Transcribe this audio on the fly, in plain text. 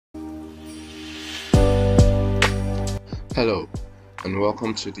Hello and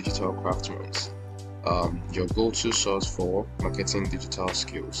welcome to Digital Craftsman's, your go-to source for marketing digital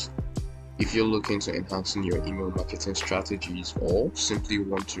skills. If you're looking to enhancing your email marketing strategies or simply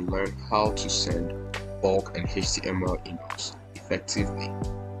want to learn how to send bulk and HTML emails effectively,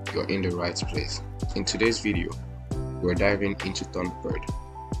 you're in the right place. In today's video, we're diving into Thunderbird,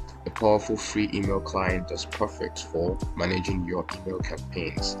 a powerful free email client that's perfect for managing your email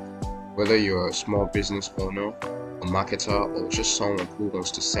campaigns. Whether you're a small business owner, a marketer, or just someone who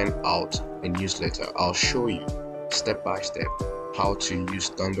wants to send out a newsletter, I'll show you step by step how to use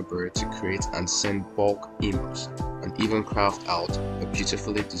Thunderbird to create and send bulk emails and even craft out a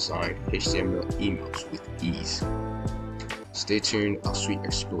beautifully designed HTML emails with ease. Stay tuned as we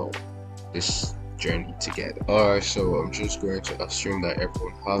explore this journey together. Alright, so I'm just going to assume that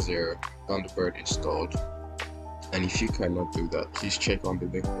everyone has their Thunderbird installed, and if you cannot do that, please check on the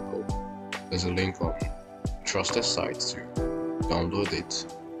link below. There's a link on trusted sites to download it,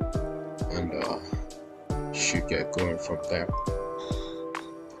 and should get going from there.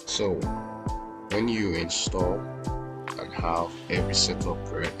 So when you install and have every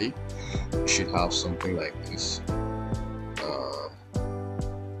setup ready, you should have something like this.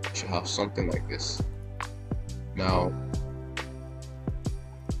 Now,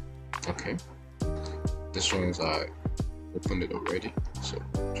 okay, this one is I opened it already, so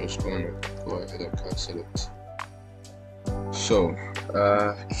just going to go ahead and cancel it. So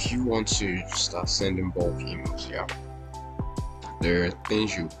if you want to start sending bulk emails, there are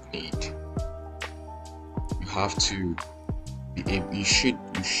things you need. You have to be able, you should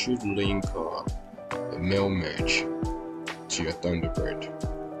link a mail merge to your Thunderbird.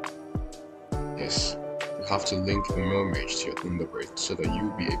 Yes, you have to link a mail merge to your Thunderbird so that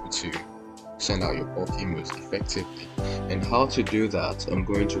you'll be able to send out your bulk emails effectively. And how to do that, I'm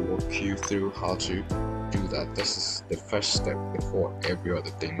going to walk you through how to do that. This is the first step before every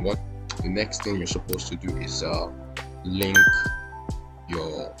other thing. The next thing you're supposed to do is link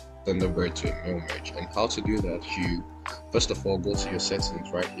your Thunderbird to a mail merge. And how to do that, you first of all go to your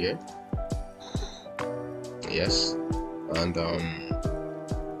settings right here. Yes, and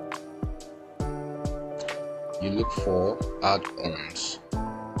you look for add-ons.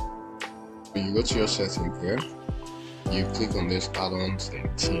 When you go to your settings here, you click on this add-ons and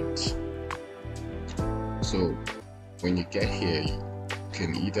themes. So when you get here, you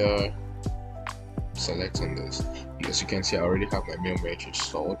can either select on this. As you can see, I already have my mail merge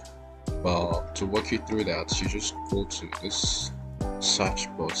installed, but to walk you through that, you just go to this search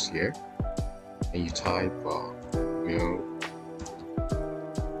box here and you type mail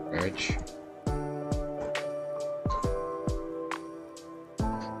merge.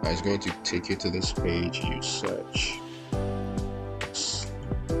 It's going to take you to this page. You search.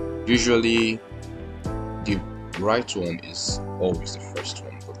 Usually the right one is always the first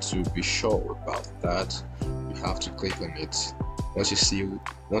one, but to be sure about that, you have to click on it. Once you see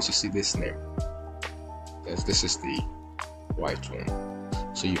this name, yes, this is the right one.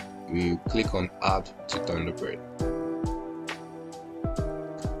 So you click on add to Thunderbird.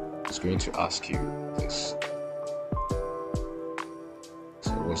 It's going to ask you this.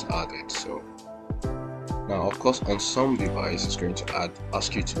 Was added. So now, of course, on some device it's going to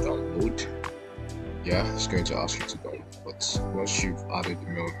ask you to download. It's going to ask you to download, but once you've added the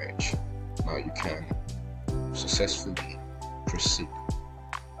mail merge, now you can successfully proceed.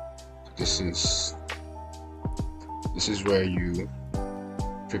 This is where you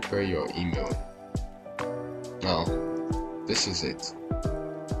prepare your email. Now this is it.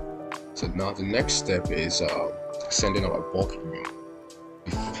 So now the next step is sending out a bulk email.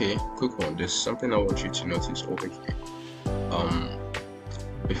 Okay, quick one. There's something I want you to notice over here.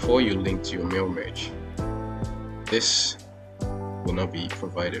 Before you link to your mail merge, this will not be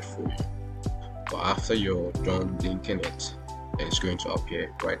provided for you, but after you're done linking it, it's going to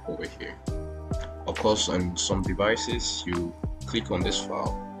appear right over here. Of course, on some devices you click on this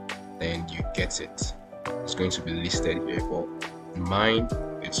file, then you get it. It's going to be listed here, but mine,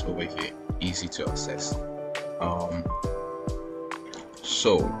 it's over here, easy to access.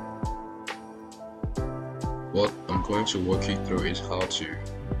 So what I'm going to walk you through is how to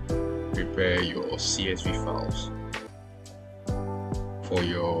prepare your CSV files for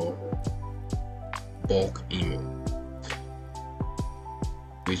your bulk email,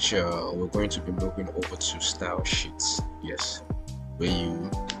 which we're going to be moving over to style sheets. Yes, where you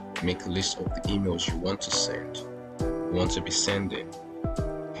make a list of the emails you want to be sending.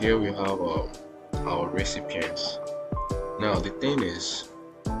 Here we have our recipients. Now the thing is,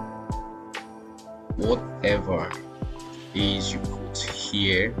 whatever is you put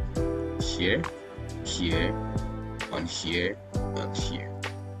here, on here and here.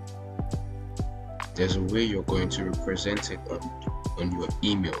 There's a way you're going to represent it on your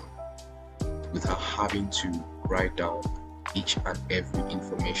email without having to write down each and every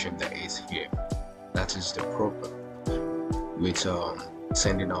information that is here. That is the problem with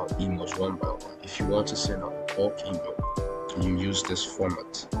sending out emails one by one. If you want to send out a bulk email, you use this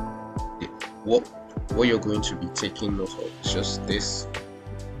format. What you're going to be taking note of is just this: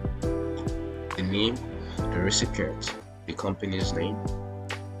 the name, the recipient, the company's name,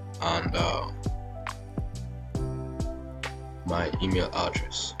 and my email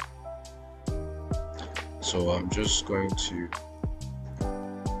address. So I'm just going to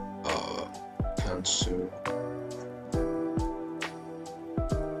cancel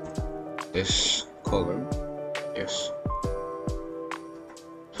this column. Yes.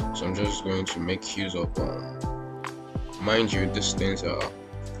 So I'm just going to make use of mind you, these things are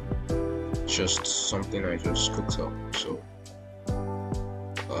just something I just cooked up. So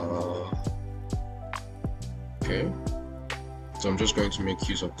okay, so I'm just going to make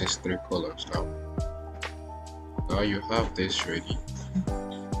use of these 3 columns now. Now you have this ready.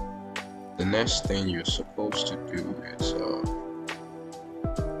 The next thing you're supposed to do is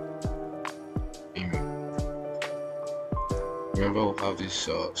email. Remember, we'll have this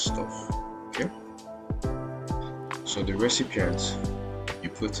stuff. Okay, so the recipient, you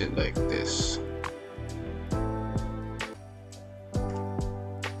put it like this.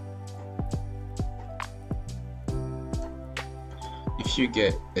 If you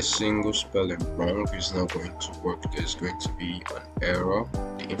get a single spelling wrong, it's not going to work. There's going to be an error.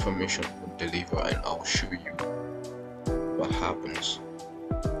 The information won't deliver, and I'll show you what happens.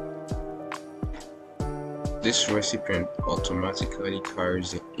 This recipient automatically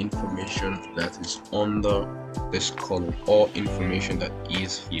carries the information that is under this column, or information that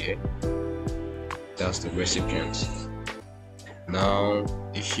is here. That's the recipient. Now,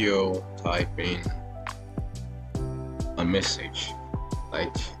 if you're typing a message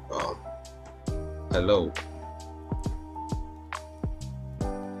like hello,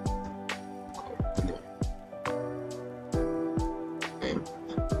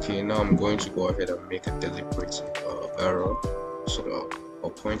 okay, now I'm going to go ahead and make a deliberate error, so that I'll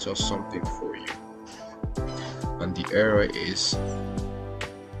point out something for you. And the error is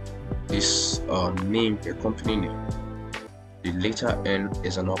this name, the company name. The letter N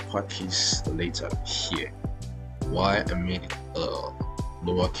is an uppercase letter here. Why I made it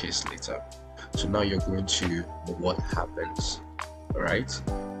lowercase letter. So now you're going to know what happens, right,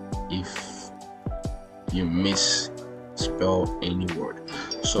 if you misspell any word.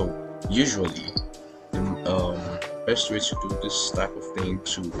 So usually the best way to do this type of thing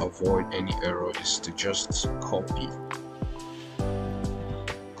to avoid any error is to just copy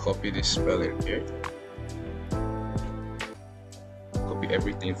this spelling here, copy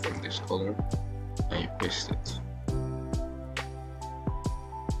everything from this column, and you paste it.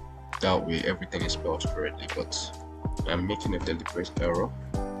 That way everything is spelled correctly, but I'm making a deliberate error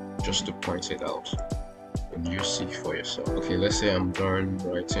just to point it out and you see for yourself. Okay, let's say I'm done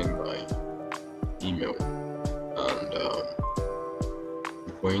writing my email and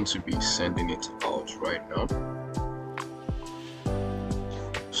I'm going to be sending it out right now.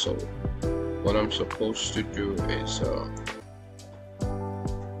 So what I'm supposed to do is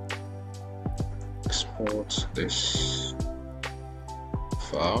export this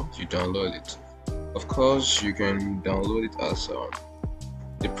file. You download it. Of course, you can download it as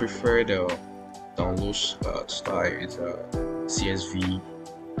the preferred download style is CSV.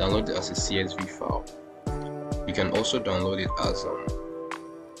 Download it as a CSV file. You can also download it as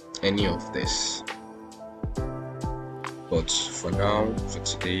any of this. But for now, for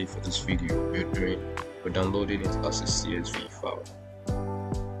today, for this video, we're downloading it as a CSV file.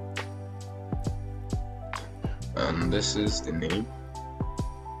 And this is the name.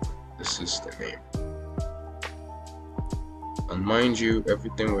 This is the name. And mind you,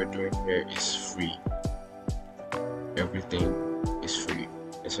 everything we're doing here is free. Everything is free.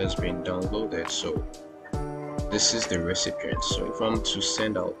 It has been downloaded. So this is the recipient. So if I'm to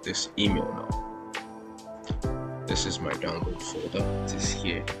send out this email now, this is my download folder. It is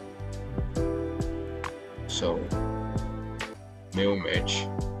here. So mail merge.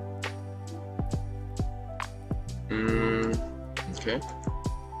 Okay.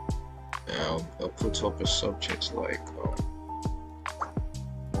 I'll put up a subject like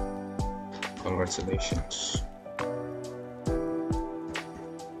congratulations.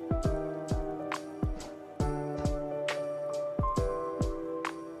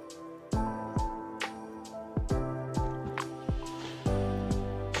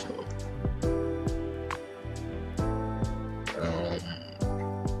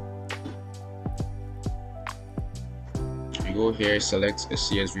 You go here, select a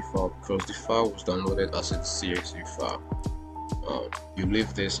CSV file because the file was downloaded as a CSV file. You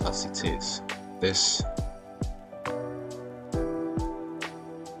leave this as it is.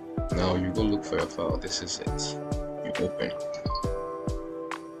 Now you go look for your file. This is it. You open.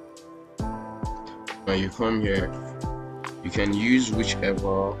 When you come here, you can use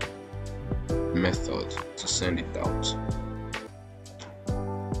whichever method to send it out.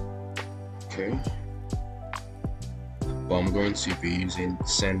 Okay, but I'm going to be using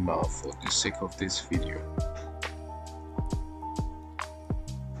send now for the sake of this video.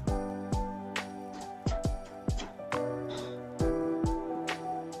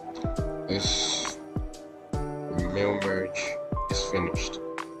 This mail merge is finished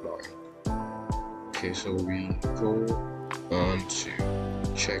now. Okay, so we go on to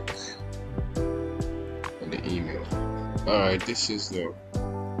check on the email. Alright, this is the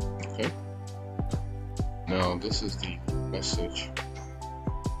okay. Now this is the message.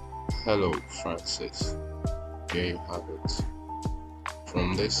 Hello Francis. There you have it.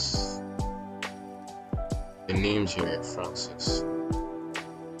 From this, the name's here Francis.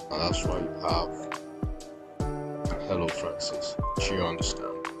 And that's why you have hello Francis. Do you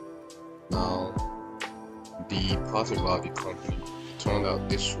understand? Now the part about the company turned out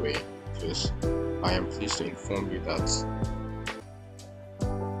this way because I am pleased to inform you that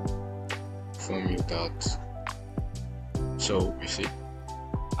so you see,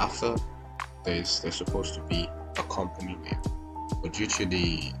 after this there's supposed to be a company name, but due to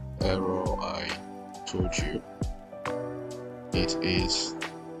the error I told you, it is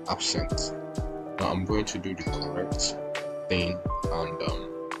absent. Now I'm going to do the correct thing, and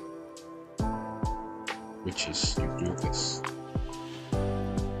which is you do this.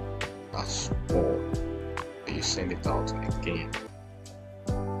 That's all. And you send it out again.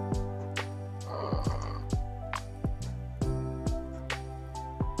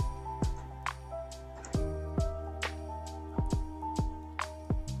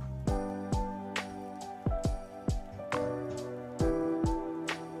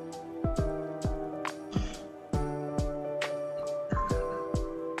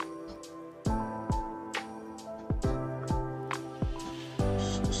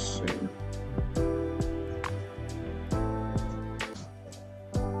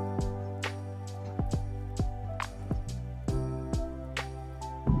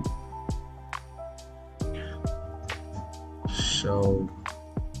 So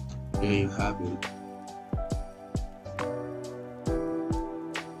there you have it.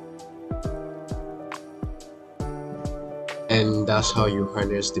 And that's how you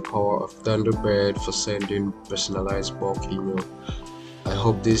harness the power of Thunderbird for sending personalized bulk email. I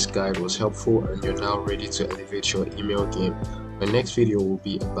hope this guide was helpful and you're now ready to elevate your email game. My next video will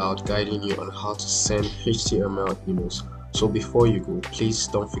be about guiding you on how to send HTML emails. So before you go, please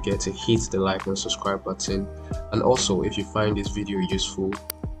don't forget to hit the like and subscribe button, and also if you find this video useful,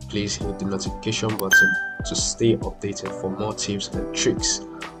 please hit the notification button to stay updated for more tips and tricks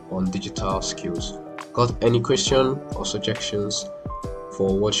on digital skills. Got any question or suggestions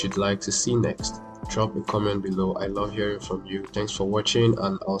for what you'd like to see next? Drop a comment below. I love hearing from you. Thanks for watching,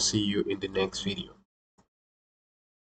 and I'll see you in the next video.